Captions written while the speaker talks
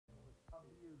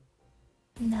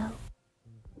No.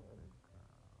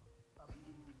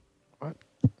 What?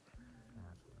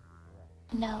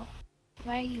 No.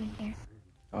 Why are you in here?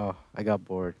 Oh, I got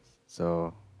bored.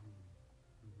 So,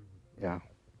 yeah.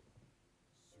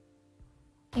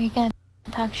 Are you gonna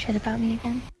talk shit about me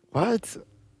again? What?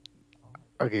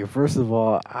 Okay, first of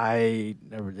all, I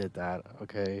never did that,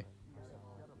 okay?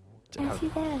 Yes, you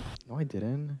did. No, I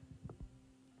didn't.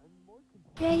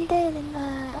 Yeah, you did in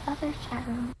the other chat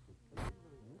room.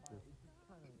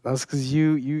 That's because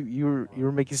you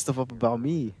were making stuff up about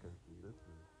me.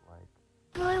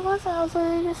 No, I wasn't. I was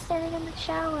literally just standing in the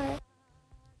shower.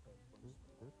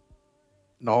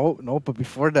 No, but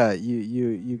before that,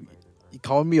 you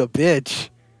called me a bitch.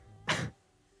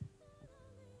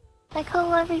 I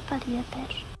call everybody a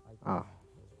bitch. Oh.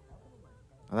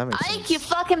 Well, that makes Ike, sense. you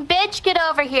fucking bitch, get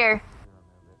over here!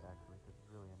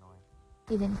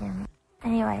 You didn't hear me.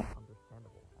 Anyway.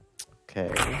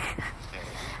 Okay.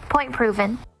 Point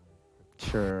proven.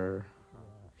 Sure.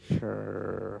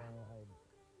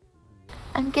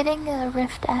 I'm getting a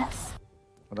Rift S.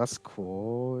 Well, that's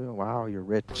cool. Wow, you're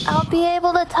rich. I'll be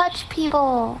able to touch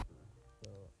people.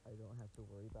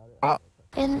 Ah.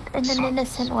 In an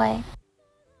innocent way.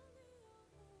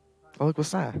 Oh, look,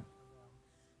 what's that?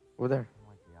 Over there.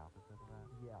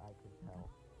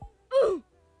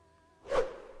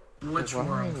 Which Wow,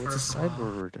 world? what's a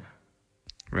sideboard?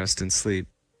 Rest and sleep.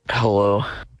 Hello.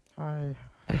 Hi.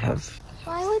 I have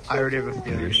Why would you I already do have a that?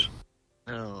 fingers.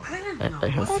 No. I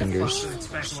have fingers.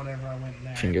 Expect whatever I went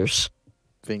next. Fingers.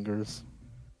 Fingers.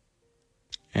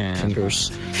 And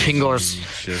Fingers. Fingers.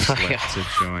 Just like to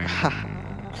join.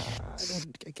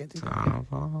 I can't do that. I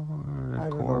don't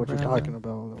know what you're talking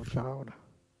about, little child.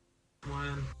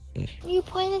 When? You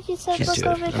pointed, you said Can't look do it.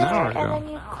 over An there, hour and ago. then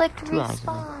you clicked 2 hours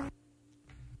ago. respawn.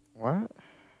 What?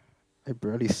 I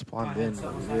barely spawned in.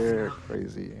 You're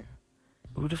crazy.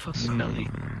 Who the fuck's smelly?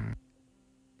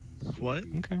 What?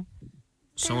 Okay.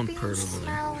 Someone They're purred being over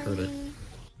there. Heard it. smelly.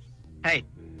 Hey,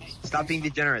 stop being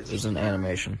degenerates. There's an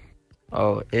animation.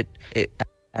 Oh, it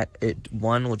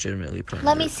one legitimately purred.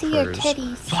 Let me see your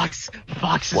titties.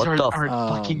 Foxes What the are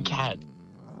fucking cat.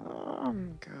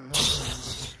 God.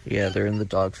 Yeah, they're in the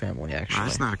dog family actually.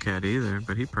 That's not a cat either,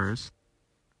 but he purrs.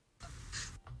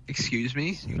 Excuse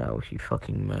me? No, he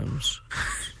fucking moans.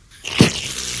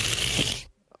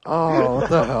 Oh, what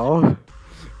the hell?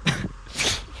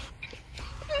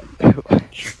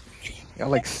 Got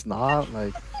like snot,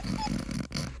 like.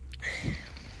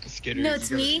 No, it's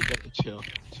me.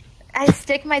 I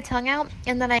stick my tongue out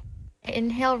and then I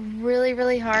inhale really,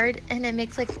 really hard, and it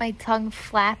makes like my tongue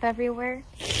flap everywhere.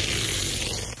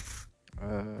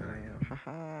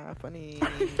 Haha, funny.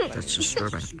 That's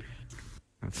disturbing.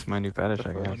 That's my new fetish,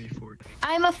 I guess.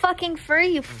 I'm a fucking furry,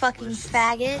 you fucking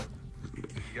faggot.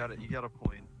 You got a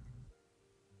point.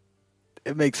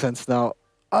 It makes sense now.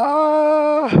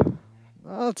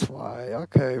 That's why.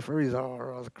 Okay, furries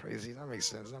are all crazy. That makes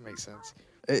sense.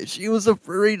 She was a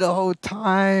furry the whole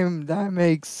time. That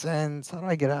makes sense. How do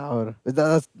I get out?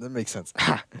 That makes sense.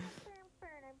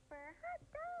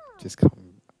 Just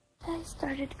come. I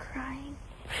started crying.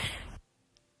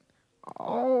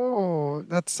 Oh,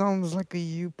 that sounds like a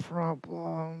you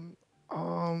problem.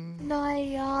 No, I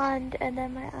yawned and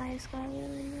then my eyes got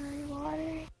really, really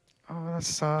watery. Oh, that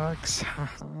sucks.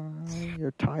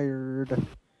 You're tired.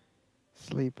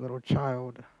 Sleep, little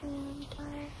child. I'm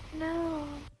tired. No.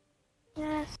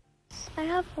 Yes. I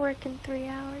have work in 3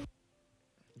 hours.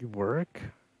 You work?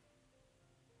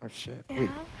 Oh shit. Yeah. Wait,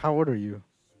 how old are you?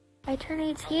 I turn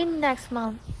 18 next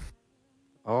month.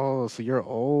 Oh, so you're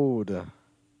old.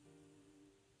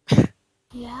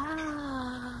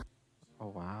 Yeah. Oh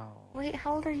wow. Wait,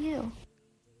 how old are you?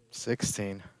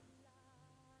 16.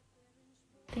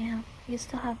 Damn, you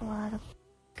still have a lot of...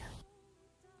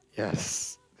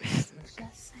 Yes. Just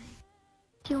saying.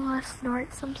 Do you want to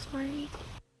snort some Smarties?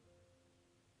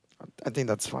 I think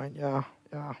that's fine. Yeah.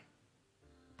 Here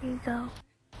you go.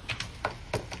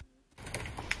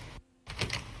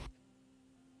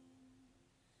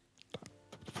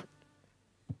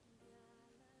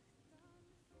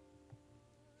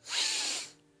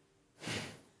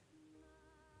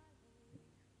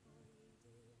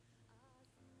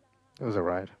 It was a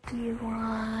ride. Do you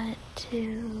want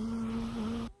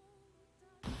to...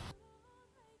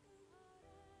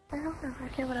 I don't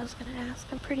forget what I was gonna ask.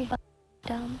 I'm pretty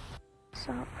dumb.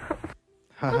 So...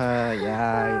 Haha,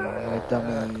 yeah,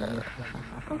 dummy.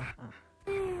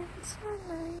 It's not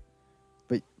nice.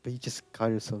 But you just call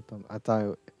yourself dumb. I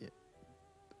thought.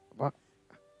 What?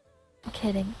 I'm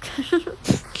kidding.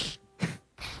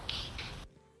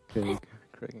 Kidding,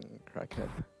 crackhead.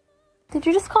 Did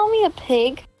you just call me a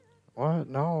pig? What?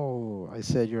 No, I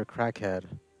said you're a crackhead.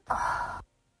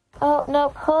 Oh, no,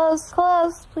 close,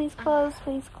 close. Please close,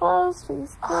 please close,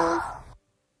 please close.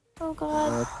 Oh,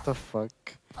 God. What the fuck?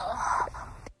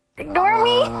 Ignore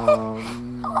me.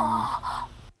 Um,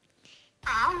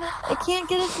 I can't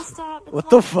get it to stop. It's what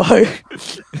not- the fuck?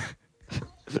 It's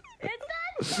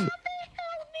not stopping.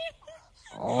 Help me.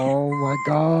 Oh my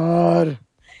god.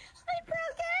 I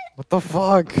broke it. What the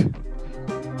fuck?